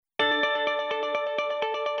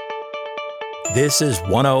This is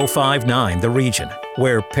 1059 The Region,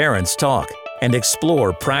 where parents talk and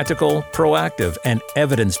explore practical, proactive, and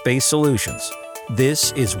evidence-based solutions.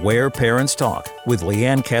 This is Where Parents Talk with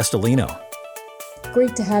Leanne Castellino.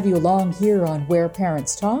 Great to have you along here on Where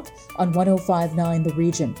Parents Talk on 1059 The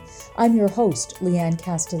Region. I'm your host, Leanne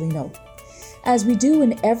Castellino. As we do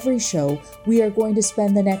in every show, we are going to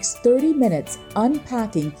spend the next 30 minutes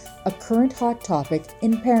unpacking a current hot topic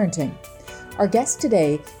in parenting. Our guest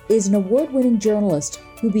today is an award-winning journalist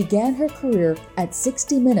who began her career at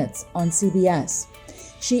 60 Minutes on CBS.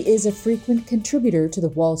 She is a frequent contributor to the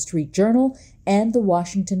Wall Street Journal and the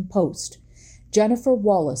Washington Post. Jennifer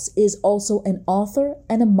Wallace is also an author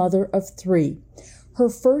and a mother of three. Her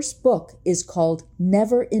first book is called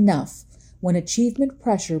Never Enough: When Achievement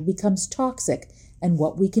Pressure Becomes Toxic and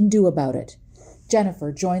What We Can Do About It.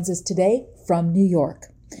 Jennifer joins us today from New York.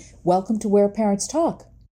 Welcome to Where Parents Talk.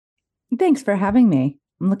 Thanks for having me.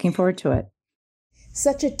 I'm looking forward to it.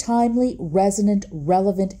 Such a timely, resonant,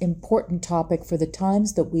 relevant, important topic for the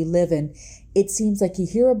times that we live in. It seems like you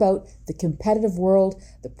hear about the competitive world,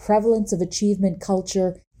 the prevalence of achievement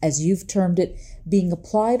culture, as you've termed it, being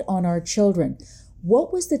applied on our children.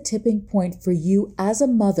 What was the tipping point for you as a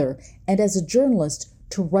mother and as a journalist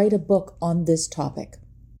to write a book on this topic?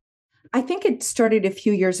 I think it started a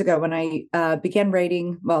few years ago when I began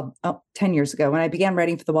writing, 10 years ago, when I began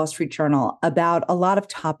writing for the Wall Street Journal about a lot of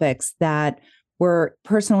topics that were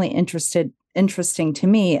personally interesting to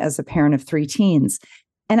me as a parent of three teens.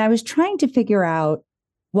 And I was trying to figure out,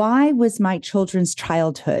 why was my children's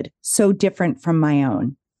childhood so different from my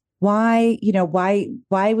own? Why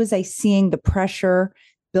was I seeing the pressure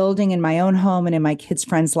building in my own home and in my kids'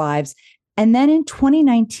 friends' lives? And then in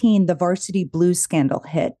 2019, the Varsity Blues scandal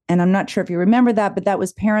hit. And I'm not sure if you remember that, but that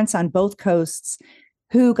was parents on both coasts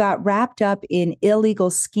who got wrapped up in illegal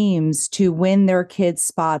schemes to win their kids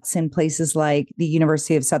spots in places like the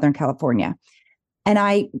University of Southern California. And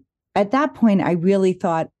at that point, I really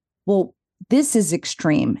thought, well, this is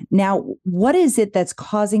extreme. Now, what is it that's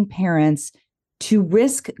causing parents to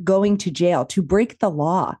risk going to jail, to break the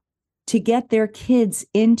law, to get their kids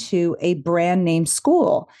into a brand name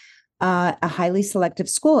school, a highly selective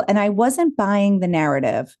school? And I wasn't buying the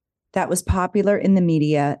narrative that was popular in the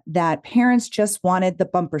media that parents just wanted the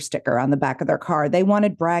bumper sticker on the back of their car. They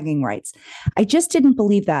wanted bragging rights. I just didn't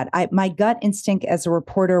believe that. My gut instinct as a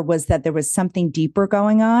reporter was that there was something deeper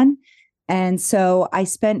going on. And so I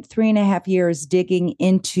spent 3.5 years digging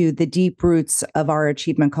into the deep roots of our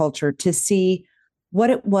achievement culture to see what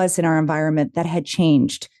it was in our environment that had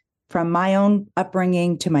changed from my own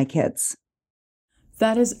upbringing to my kids.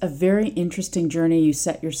 That is a very interesting journey you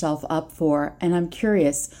set yourself up for. And I'm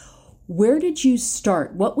curious, where did you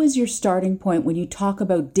start? What was your starting point when you talk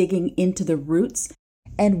about digging into the roots?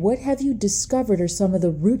 And what have you discovered are some of the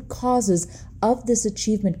root causes of this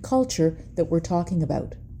achievement culture that we're talking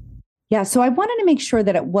about? Yeah, so I wanted to make sure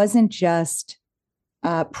that it wasn't just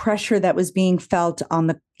pressure that was being felt on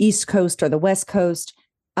the East Coast or the West Coast.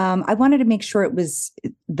 I wanted to make sure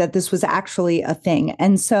that this was actually a thing.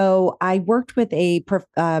 And so I worked with a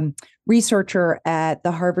researcher at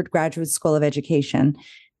the Harvard Graduate School of Education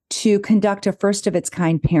to conduct a first of its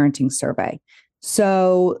kind parenting survey.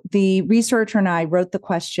 So the researcher and I wrote the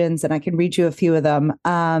questions, and I can read you a few of them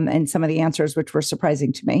and some of the answers, which were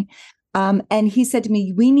surprising to me. And he said to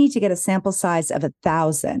me, we need to get a sample size of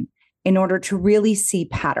 1,000 in order to really see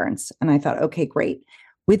patterns. And I thought, okay, great.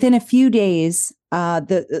 Within a few days,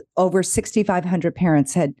 the over 6,500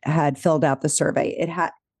 parents had filled out the survey. It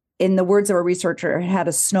had, in the words of a researcher, it had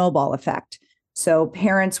a snowball effect. So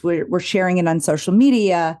parents were sharing it on social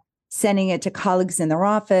media, sending it to colleagues in their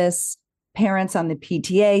office, parents on the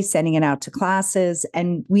PTA sending it out to classes.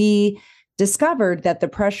 And we discovered that the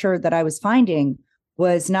pressure that I was finding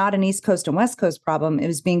was not an East Coast and West Coast problem. It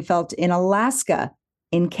was being felt in Alaska,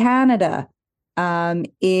 in Canada,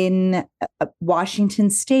 in Washington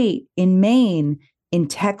State, in Maine, in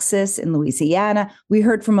Texas, in Louisiana. We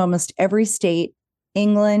heard from almost every state,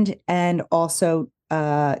 England, and also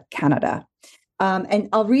Canada. And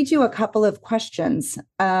I'll read you a couple of questions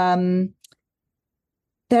that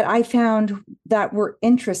I found that were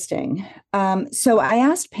interesting. So I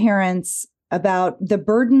asked parents about the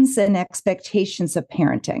burdens and expectations of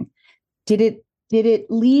parenting. Did it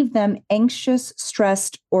leave them anxious,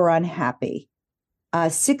 stressed, or unhappy?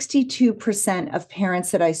 62% of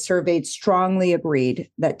parents that I surveyed strongly agreed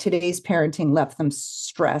that today's parenting left them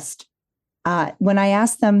stressed. When I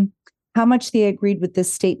asked them how much they agreed with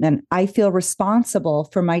this statement, I feel responsible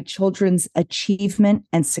for my children's achievement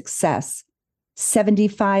and success,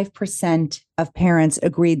 75% of parents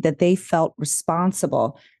agreed that they felt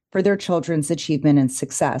responsible for their children's achievement and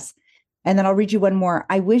success. And then I'll read you one more.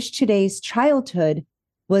 I wish today's childhood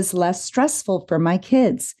was less stressful for my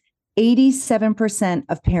kids. 87%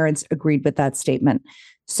 of parents agreed with that statement.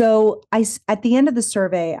 So at the end of the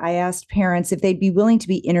survey, I asked parents if they'd be willing to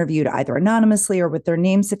be interviewed either anonymously or with their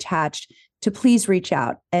names attached to please reach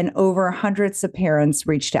out. And over hundreds of parents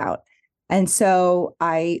reached out. And so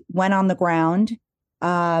I went on the ground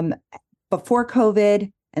before COVID,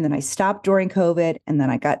 and then I stopped during COVID, and then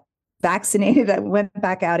I got vaccinated. I went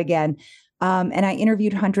back out again, and I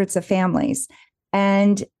interviewed hundreds of families.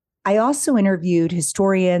 And I also interviewed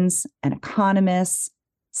historians and economists,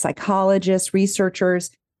 psychologists,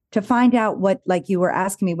 researchers to find out what, like you were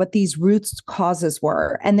asking me, what these root causes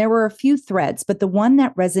were. And there were a few threads, but the one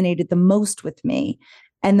that resonated the most with me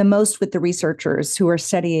and the most with the researchers who are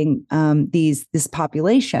studying this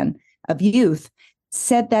population of youth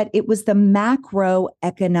said that it was the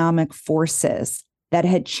macroeconomic forces that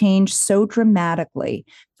had changed so dramatically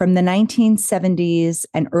from the 1970s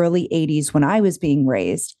and early 80s when I was being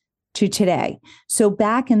raised to today. So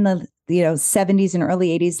back in the 70s and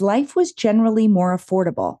early 80s, life was generally more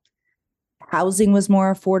affordable. Housing was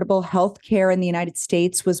more affordable. Healthcare in the United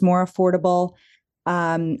States was more affordable.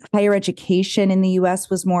 Higher education in the US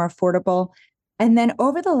was more affordable. And then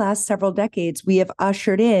over the last several decades, we have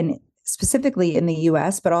ushered in, specifically in the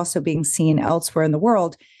US, but also being seen elsewhere in the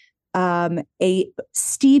world, a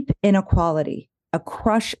steep inequality, a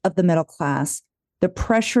crush of the middle class, the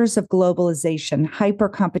pressures of globalization, hyper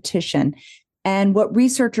competition. And what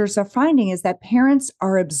researchers are finding is that parents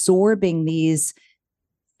are absorbing these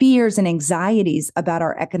fears and anxieties about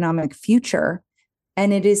our economic future,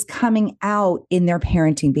 and it is coming out in their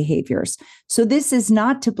parenting behaviors. So this is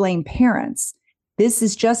not to blame parents. This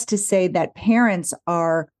is just to say that parents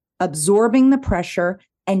are absorbing the pressure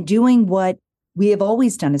and doing what we have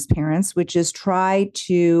always done as parents, which is try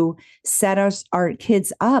to set our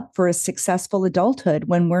kids up for a successful adulthood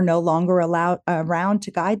when we're no longer around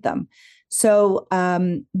to guide them. So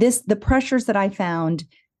the pressures that I found,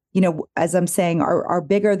 as I'm saying, are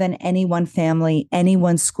bigger than any one family, any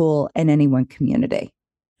one school, and any one community.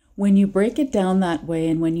 When you break it down that way,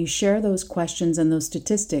 and when you share those questions and those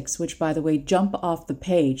statistics, which, by the way, jump off the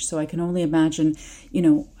page, so I can only imagine,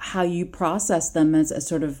 how you process them as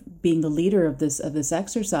sort of being the leader of this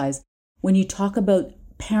exercise. When you talk about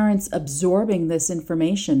parents absorbing this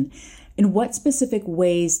information, in what specific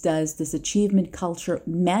ways does this achievement culture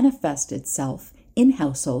manifest itself in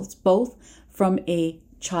households, both from a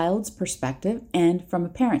child's perspective and from a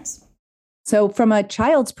parent's? So from a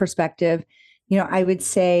child's perspective, I would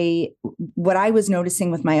say what I was noticing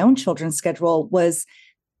with my own children's schedule was,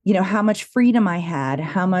 how much freedom I had,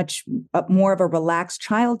 how much more of a relaxed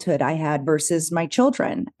childhood I had versus my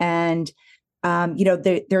children. And,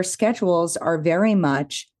 their schedules are very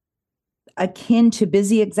much akin to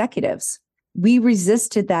busy executives. We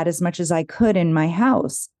resisted that as much as I could in my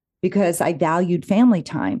house because I valued family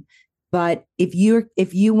time. But if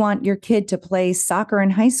you want your kid to play soccer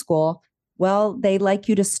in high school, well, they like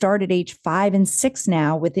you to start at age 5 and 6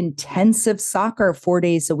 now with intensive soccer 4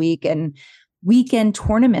 days a week and weekend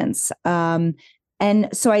tournaments. And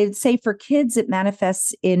so I'd say for kids, it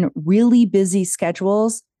manifests in really busy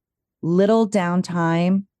schedules, little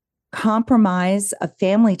downtime, compromise of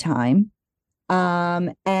family time,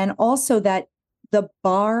 and also that the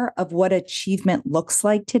bar of what achievement looks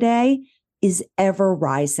like today is ever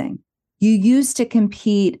rising. You used to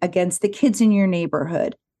compete against the kids in your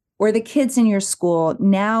neighborhood or the kids in your school.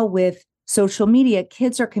 Now with social media,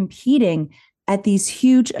 kids are competing at these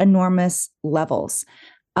huge, enormous levels.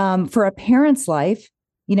 For a parent's life,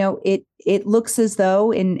 it looks as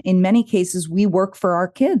though in many cases we work for our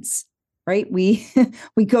kids, right? We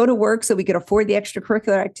go to work so we could afford the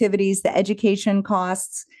extracurricular activities, the education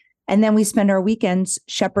costs, and then we spend our weekends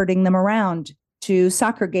shepherding them around to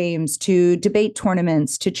soccer games, to debate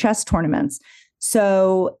tournaments, to chess tournaments.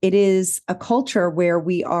 So it is a culture where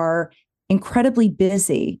we are incredibly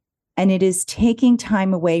busy, and it is taking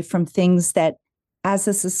time away from things that as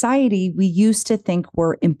a society we used to think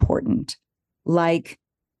were important, like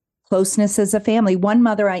closeness as a family. One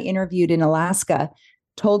mother I interviewed in Alaska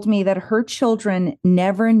told me that her children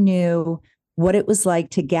never knew what it was like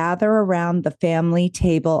to gather around the family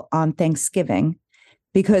table on Thanksgiving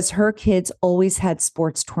because her kids always had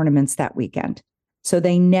sports tournaments that weekend. So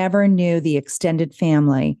they never knew the extended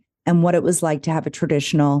family and what it was like to have a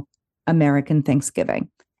traditional American Thanksgiving.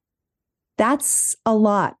 That's a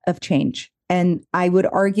lot of change. And I would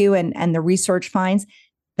argue, and the research finds,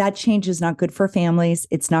 that change is not good for families,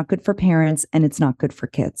 it's not good for parents, and it's not good for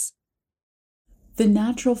kids. The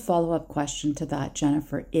natural follow-up question to that,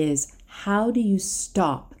 Jennifer, is how do you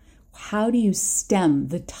stop? how do you stem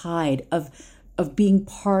the tide of being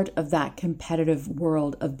part of that competitive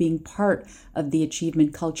world, of being part of the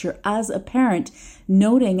achievement culture as a parent,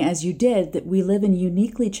 noting, as you did, that we live in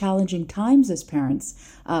uniquely challenging times as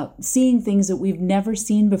parents, seeing things that we've never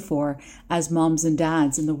seen before as moms and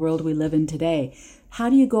dads in the world we live in today? How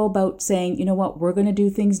do you go about saying, you know what, we're going to do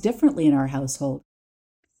things differently in our household?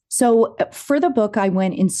 So for the book, I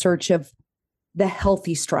went in search of the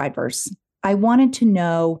healthy strivers. I wanted to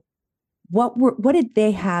know what did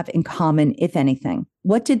they have in common, if anything?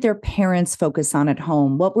 What did their parents focus on at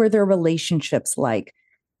home? What were their relationships like?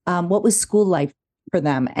 What was school life for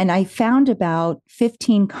them? And I found about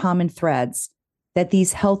 15 common threads that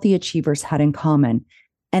these healthy achievers had in common.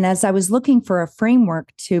 And as I was looking for a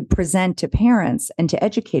framework to present to parents and to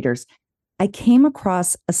educators, I came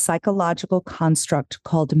across a psychological construct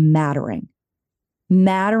called mattering.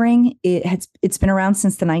 Mattering, it's been around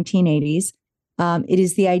since the 1980s. It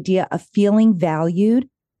is the idea of feeling valued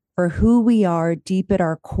for who we are deep at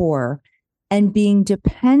our core and being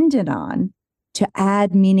dependent on to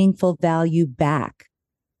add meaningful value back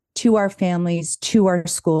to our families, to our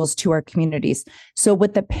schools, to our communities. So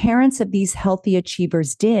what the parents of these healthy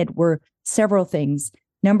achievers did were several things.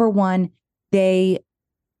 Number one, they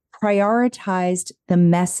prioritized the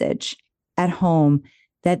message at home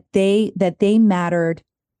that they mattered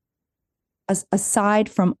aside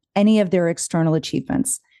from any of their external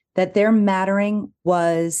achievements, that their mattering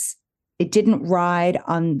it didn't ride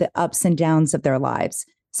on the ups and downs of their lives.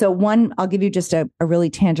 So I'll give you just a really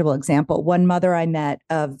tangible example. One mother I met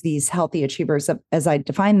of these healthy achievers, as I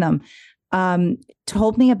define them,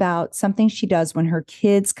 told me about something she does when her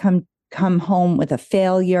kids come home with a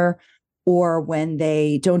failure, or when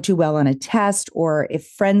they don't do well on a test, or if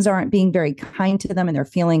friends aren't being very kind to them and they're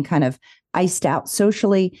feeling kind of iced out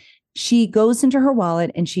socially. She goes into her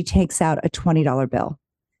wallet and she takes out a $20 bill.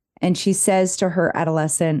 And she says to her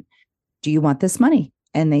adolescent, "Do you want this money?"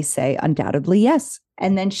 And they say, "Undoubtedly, yes."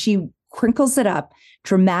 And then she crinkles it up,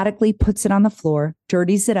 dramatically puts it on the floor,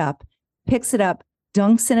 dirties it up, picks it up,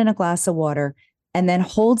 dunks it in a glass of water, and then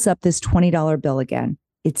holds up this $20 bill again.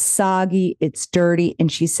 It's soggy, it's dirty. And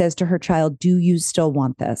she says to her child, "Do you still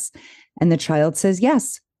want this?" And the child says,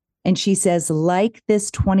 "Yes." And she says, "Like this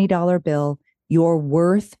 $20 bill, your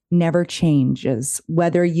worth never changes,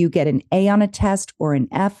 whether you get an A on a test or an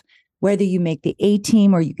F, whether you make the A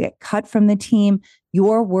team or you get cut from the team,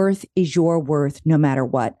 your worth is your worth no matter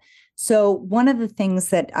what." So one of the things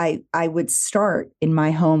that I would start in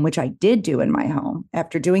my home, which I did do in my home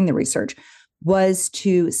after doing the research, was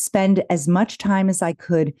to spend as much time as I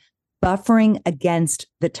could buffering against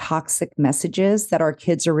the toxic messages that our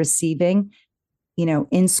kids are receiving,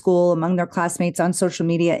 in school, among their classmates, on social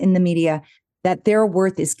media, in the media, that their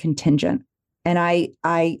worth is contingent. And I,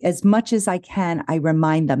 as much as I can, I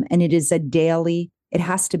remind them. And it has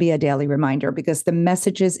to be a daily reminder, because the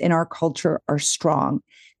messages in our culture are strong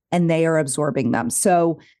and they are absorbing them.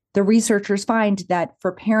 So the researchers find that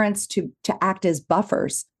for parents to act as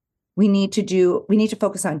buffers, we need to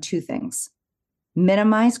focus on two things: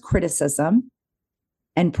 minimize criticism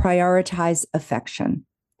and prioritize affection.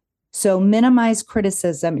 So minimize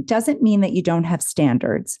criticism. It doesn't mean that you don't have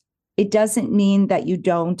standards. It doesn't mean that you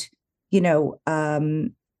don't,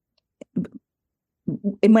 and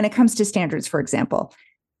when it comes to standards, for example,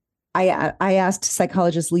 I asked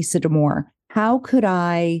psychologist Lisa Damour, how could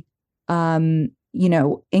I,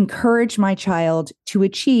 encourage my child to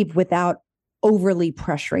achieve without overly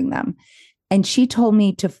pressuring them? And she told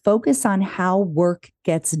me to focus on how work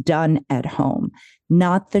gets done at home,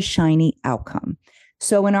 not the shiny outcome.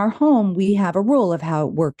 So in our home, we have a rule of how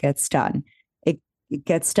work gets done. It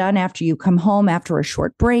gets done after you come home after a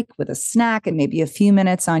short break with a snack and maybe a few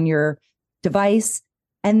minutes on your device.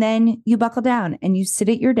 And then you buckle down and you sit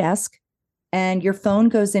at your desk, and your phone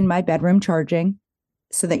goes in my bedroom charging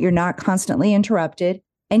so that you're not constantly interrupted.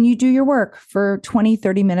 And you do your work for 20,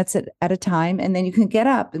 30 minutes at a time. And then you can get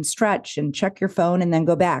up and stretch and check your phone and then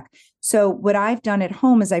go back. So what I've done at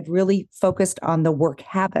home is I've really focused on the work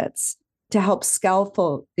habits to help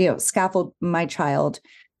scaffold my child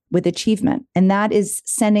with achievement. And that is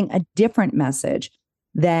sending a different message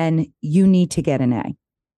than "you need to get an A."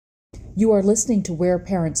 You are listening to Where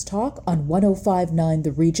Parents Talk on 105.9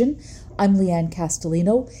 The Region. I'm Leanne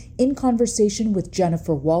Castellino, in conversation with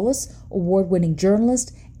Jennifer Wallace, award-winning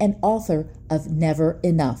journalist and author of Never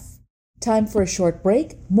Enough. Time for a short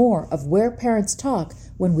break. More of Where Parents Talk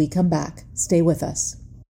when we come back. Stay with us.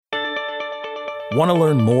 Want to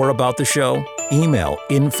learn more about the show? Email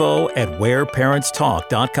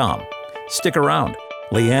info@whereparentstalk.com. Stick around.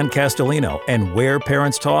 Leanne Castellino and Where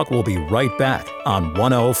Parents Talk will be right back on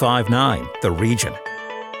 105.9 The Region.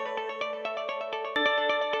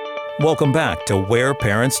 Welcome back to Where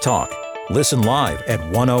Parents Talk. Listen live at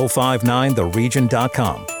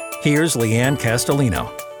 1059theregion.com. Here's Leanne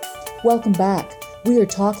Castellino. Welcome back. We are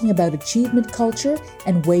talking about achievement culture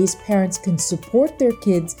and ways parents can support their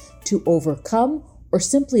kids to overcome or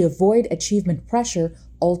simply avoid achievement pressure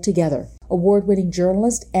altogether. Award-winning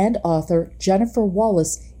journalist and author Jennifer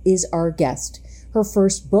Wallace is our guest. Her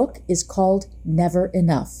first book is called Never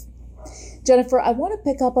Enough. Jennifer, I want to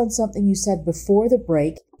pick up on something you said before the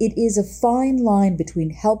break. It is a fine line between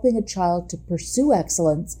helping a child to pursue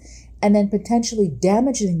excellence and then potentially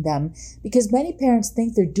damaging them because many parents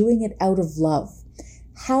think they're doing it out of love.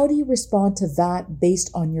 How do you respond to that based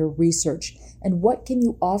on your research? And what can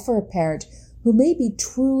you offer a parent who may be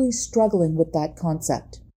truly struggling with that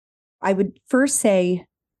concept? I would first say,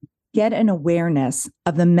 get an awareness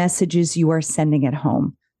of the messages you are sending at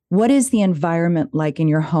home. What is the environment like in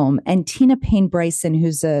your home? And Tina Payne Bryson,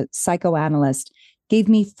 who's a psychoanalyst, gave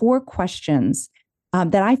me 4 questions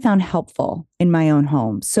that I found helpful in my own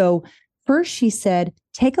home. So first, she said,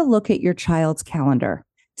 take a look at your child's calendar.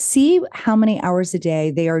 See how many hours a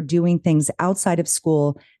day they are doing things outside of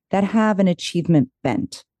school that have an achievement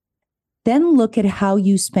bent. Then look at how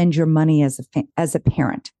you spend your money as a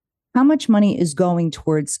parent. How much money is going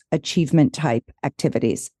towards achievement type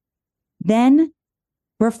activities? Then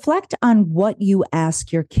reflect on what you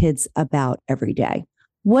ask your kids about every day.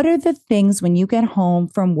 What are the things when you get home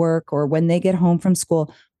from work or when they get home from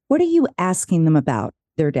school? What are you asking them about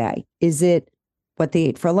their day? Is it what they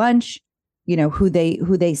ate for lunch? Who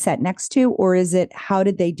they sat next to, or is it how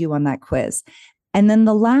did they do on that quiz? And then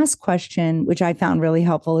the last question, which I found really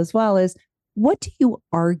helpful as well, is what do you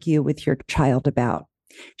argue with your child about?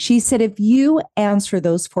 She said, if you answer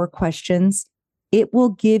those 4 questions, it will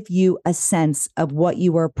give you a sense of what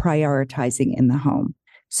you are prioritizing in the home.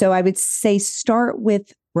 So I would say start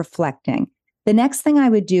with reflecting. The next thing I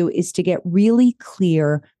would do is to get really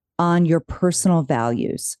clear on your personal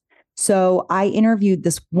values. So I interviewed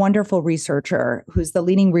this wonderful researcher who's the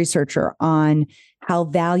leading researcher on how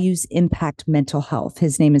values impact mental health.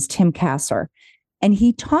 His name is Tim Kasser. And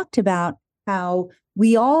he talked about how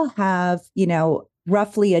we all have,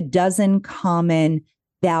 roughly a dozen common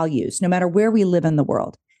values, no matter where we live in the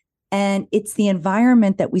world. And it's the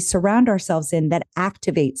environment that we surround ourselves in that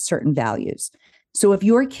activates certain values. So if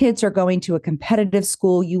your kids are going to a competitive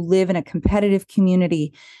school, you live in a competitive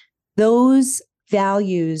community, those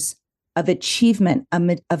values of achievement,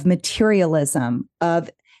 of materialism, of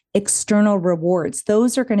external rewards,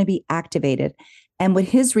 those are going to be activated. And what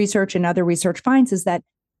his research and other research finds is that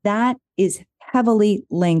that is heavily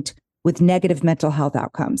linked with negative mental health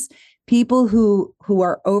outcomes. People who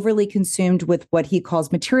are overly consumed with what he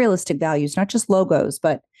calls materialistic values, not just logos,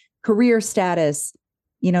 but career status,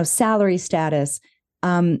 salary status,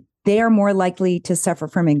 they are more likely to suffer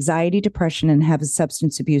from anxiety, depression, and have a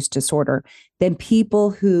substance abuse disorder than people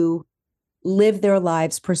who live their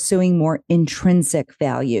lives pursuing more intrinsic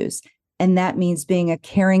values. And that means being a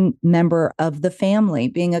caring member of the family,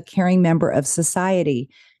 being a caring member of society,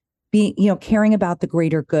 caring about the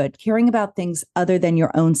greater good, caring about things other than your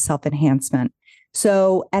own self-enhancement.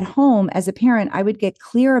 So at home, as a parent, I would get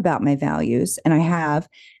clear about my values, and I have,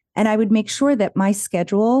 and I would make sure that my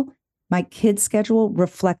kids' schedule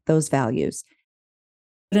reflect those values.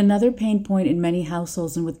 But another pain point in many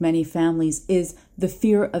households and with many families is the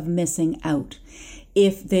fear of missing out.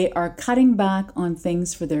 If they are cutting back on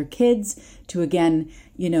things for their kids to, again,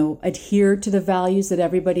 adhere to the values that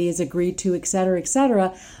everybody has agreed to, et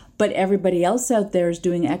cetera, but everybody else out there is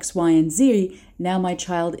doing X, Y, and Z, now my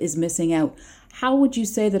child is missing out. How would you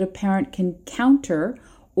say that a parent can counter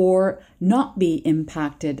or not be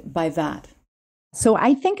impacted by that? So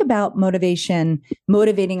I think about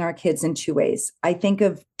motivating our kids in 2 ways. I think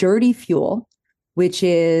of dirty fuel, which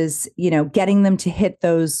is, getting them to hit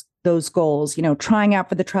those goals, trying out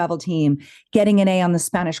for the travel team, getting an A on the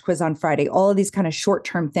Spanish quiz on Friday, all of these kind of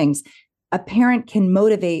short-term things. A parent can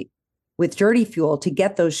motivate with dirty fuel to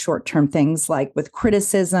get those short-term things, like with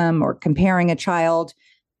criticism or comparing a child,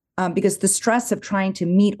 because the stress of trying to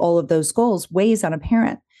meet all of those goals weighs on a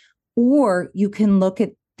parent. Or you can look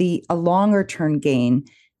at a longer term gain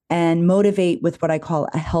and motivate with what I call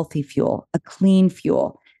a healthy fuel, a clean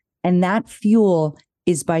fuel. And that fuel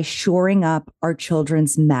is by shoring up our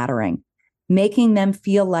children's mattering, making them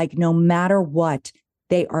feel like no matter what,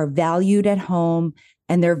 they are valued at home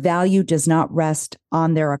and their value does not rest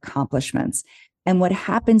on their accomplishments. And what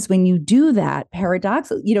happens when you do that,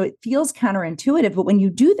 paradoxically, it feels counterintuitive, but when you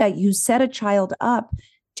do that, you set a child up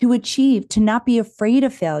to achieve, to not be afraid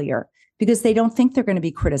of failure, because they don't think they're going to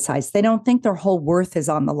be criticized. They don't think their whole worth is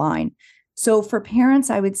on the line. So for parents,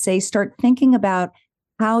 I would say start thinking about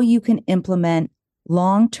how you can implement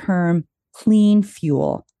long-term clean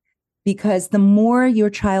fuel. Because the more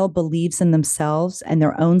your child believes in themselves and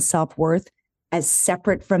their own self-worth as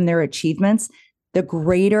separate from their achievements, the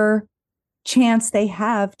greater chance they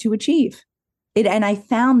have to achieve it. And I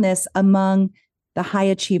found this among the high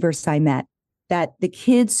achievers I met, that the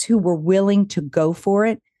kids who were willing to go for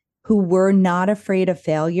it, who were not afraid of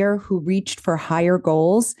failure, who reached for higher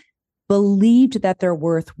goals, believed that their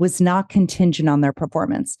worth was not contingent on their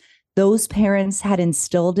performance. Those parents had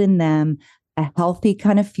instilled in them a healthy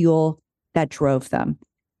kind of fuel that drove them.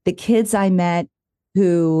 The kids I met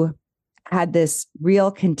who had this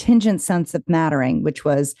real contingent sense of mattering, which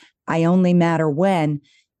was, I only matter when,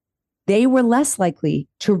 they were less likely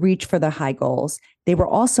to reach for the high goals. They were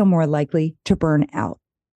also more likely to burn out.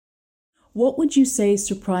 What would you say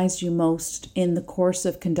surprised you most in the course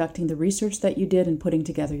of conducting the research that you did and putting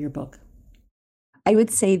together your book? I would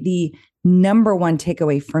say the number one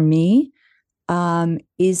takeaway for me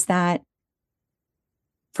is that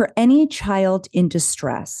for any child in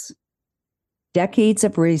distress, decades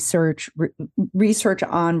of research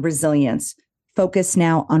on resilience focus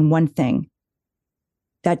now on one thing,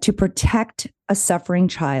 that to protect a suffering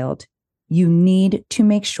child, you need to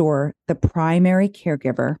make sure the primary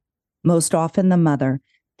caregiver, most often the mother,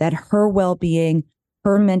 that her well-being,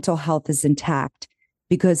 her mental health is intact,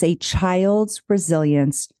 because a child's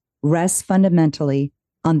resilience rests fundamentally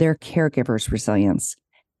on their caregiver's resilience.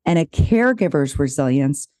 And a caregiver's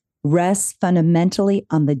resilience rests fundamentally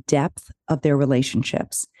on the depth of their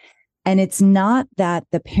relationships. And it's not that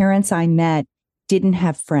the parents I met didn't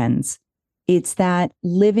have friends. It's that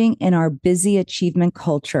living in our busy achievement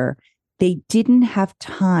culture, they didn't have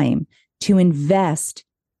time to invest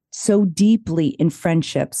so deeply in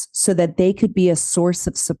friendships so that they could be a source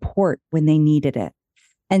of support when they needed it.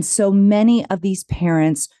 And so many of these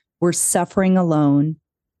parents were suffering alone.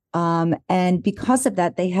 And because of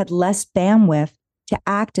that, they had less bandwidth to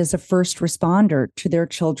act as a first responder to their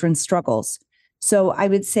children's struggles. So I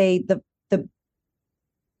would say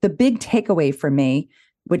the big takeaway for me,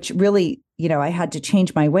 which really, I had to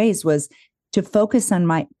change my ways, was to focus on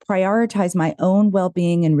prioritize my own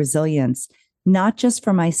well-being and resilience, not just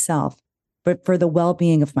for myself, but for the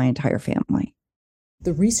well-being of my entire family.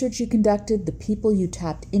 The research you conducted, the people you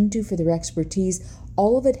tapped into for their expertise,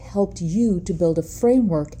 all of it helped you to build a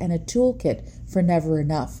framework and a toolkit for Never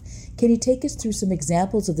Enough. Can you take us through some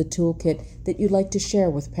examples of the toolkit that you'd like to share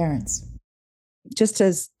with parents? Just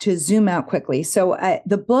to zoom out quickly. So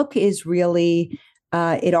the book is really,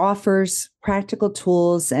 it offers practical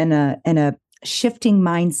tools and a shifting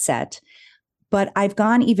mindset. But I've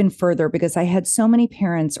gone even further because I had so many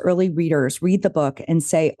parents, early readers, read the book and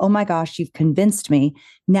say, oh my gosh, you've convinced me.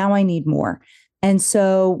 Now I need more. And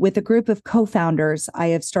so with a group of co-founders, I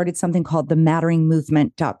have started something called the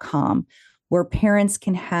matteringmovement.com, where parents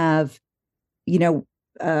can have,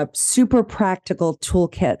 super practical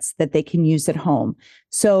toolkits that they can use at home.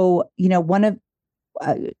 So, one of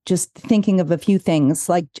just thinking of a few things,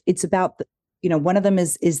 like it's about, one of them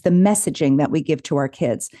is the messaging that we give to our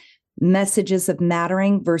kids. Messages of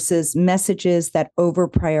mattering versus messages that over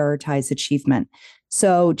prioritize achievement.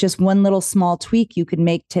 So just one little small tweak you could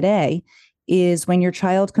make today is when your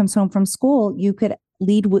child comes home from school, you could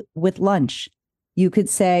lead with lunch. You could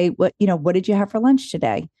say, what did you have for lunch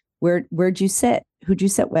today? Where'd you sit? Who'd you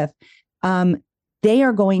sit with? They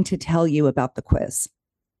are going to tell you about the quiz.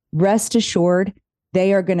 Rest assured,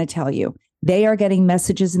 they are going to tell you. They are getting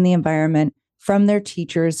messages in the environment from their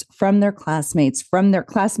teachers, from their classmates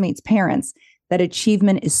parents, that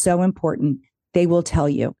achievement is so important. They will tell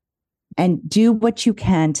you. And do what you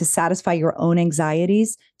can to satisfy your own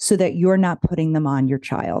anxieties so that you're not putting them on your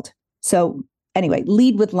child. So anyway,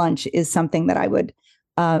 lead with lunch is something that I would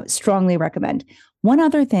strongly recommend. One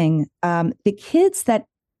other thing,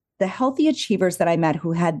 the healthy achievers that I met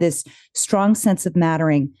who had this strong sense of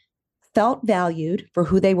mattering felt valued for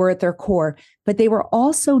who they were at their core, but they were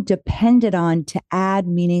also depended on to add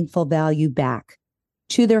meaningful value back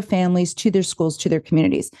to their families, to their schools, to their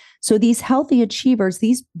communities. So these healthy achievers,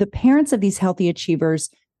 the parents of these healthy achievers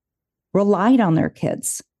relied on their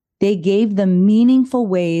kids. They gave them meaningful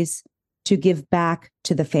ways to give back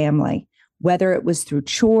to the family, whether it was through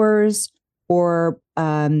chores or,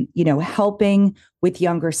 helping with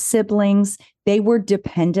younger siblings. They were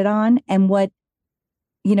depended on. And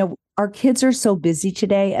our kids are so busy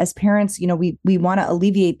today as parents, we want to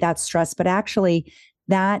alleviate that stress, but actually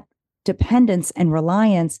that dependence and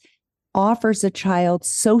reliance offers a child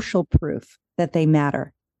social proof that they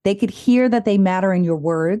matter. They could hear that they matter in your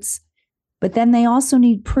words, but then they also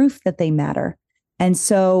need proof that they matter. And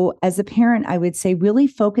so as a parent, I would say really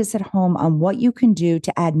focus at home on what you can do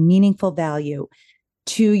to add meaningful value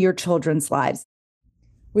to your children's lives.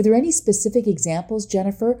 Were there any specific examples,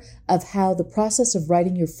 Jennifer, of how the process of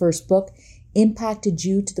writing your first book impacted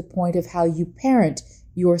you to the point of how you parent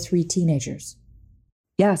your 3 teenagers?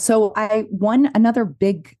 Yeah. So another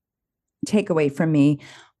big takeaway from me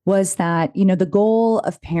was that, the goal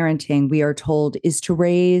of parenting, we are told, is to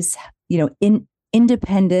raise,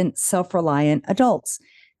 independent, self-reliant adults.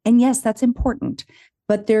 And yes, that's important.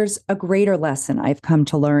 But there's a greater lesson I've come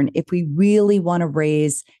to learn if we really want to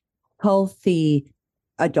raise healthy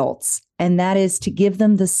adults, and that is to give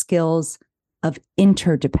them the skills of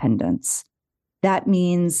interdependence. That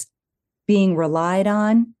means being relied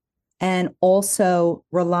on and also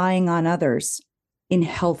relying on others in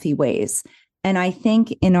healthy ways. And I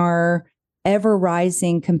think in our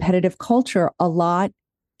ever-rising competitive culture, a lot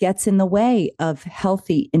gets in the way of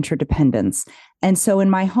healthy interdependence. And so in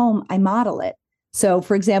my home, I model it. So,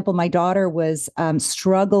 for example, my daughter was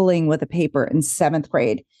struggling with a paper in 7th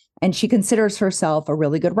grade, and she considers herself a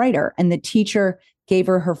really good writer. And the teacher gave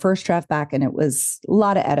her her first draft back, and it was a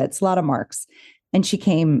lot of edits, a lot of marks. And she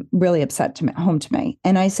came really upset home to me.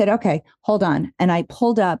 And I said, okay, hold on. And I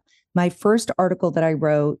pulled up my first article that I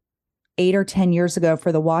wrote 8 or 10 years ago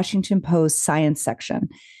for the Washington Post science section.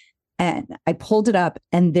 And I pulled it up,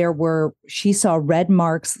 and she saw red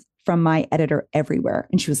marks from my editor everywhere.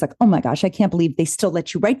 And she was like, oh my gosh, I can't believe they still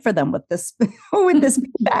let you write for them with this, with this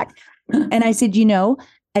feedback. And I said,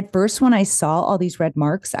 at first, when I saw all these red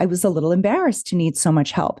marks, I was a little embarrassed to need so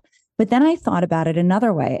much help. But then I thought about it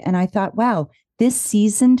another way. And I thought, wow, this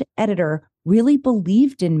seasoned editor really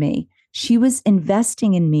believed in me. She was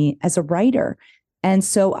investing in me as a writer. And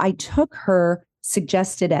so I took her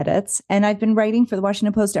suggested edits, and I've been writing for the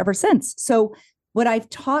Washington Post ever since. So what I've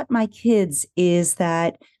taught my kids is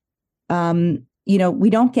that, we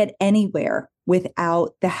don't get anywhere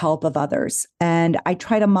without the help of others. And I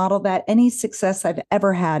try to model that. Any success I've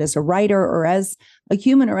ever had as a writer or as a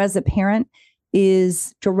human or as a parent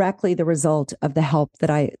is directly the result of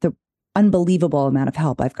the unbelievable amount of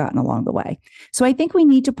help I've gotten along the way. So I think we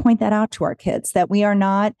need to point that out to our kids, that we are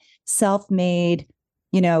not self-made.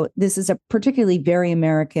 This is a particularly very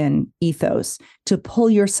American ethos to pull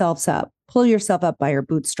yourself up by your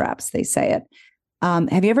bootstraps, they say it.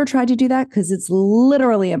 Have you ever tried to do that? Because it's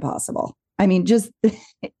literally impossible. I mean,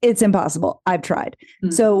 it's impossible. I've tried.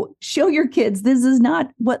 Mm-hmm. So show your kids this is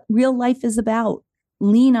not what real life is about.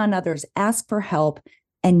 Lean on others, ask for help,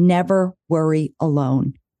 and never worry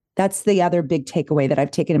alone. That's the other big takeaway that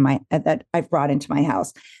I've taken that I've brought into my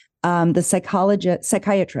house. The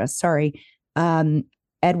psychiatrist,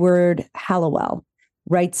 Edward Hallowell,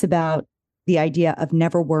 writes about the idea of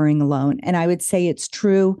never worrying alone. And I would say it's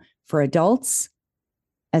true for adults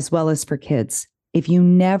as well as for kids. If you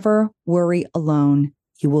never worry alone,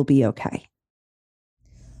 you will be okay.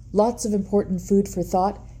 Lots of important food for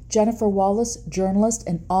thought. Jennifer Wallace, journalist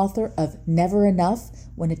and author of Never Enough,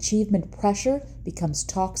 When Achievement Pressure Becomes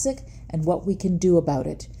Toxic and What We Can Do About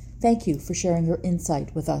It. Thank you for sharing your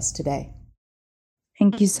insight with us today.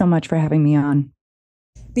 Thank you so much for having me on.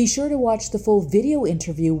 Be sure to watch the full video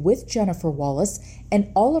interview with Jennifer Wallace and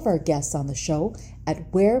all of our guests on the show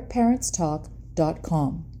at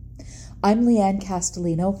whereparentstalk.com. I'm Leanne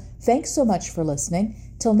Castellino. Thanks so much for listening.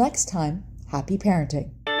 Till next time, happy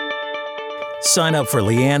parenting. Sign up for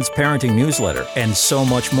Leanne's parenting newsletter and so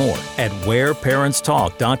much more at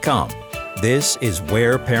whereparentstalk.com. This is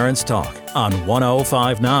Where Parents Talk on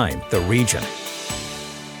 105.9 The Region.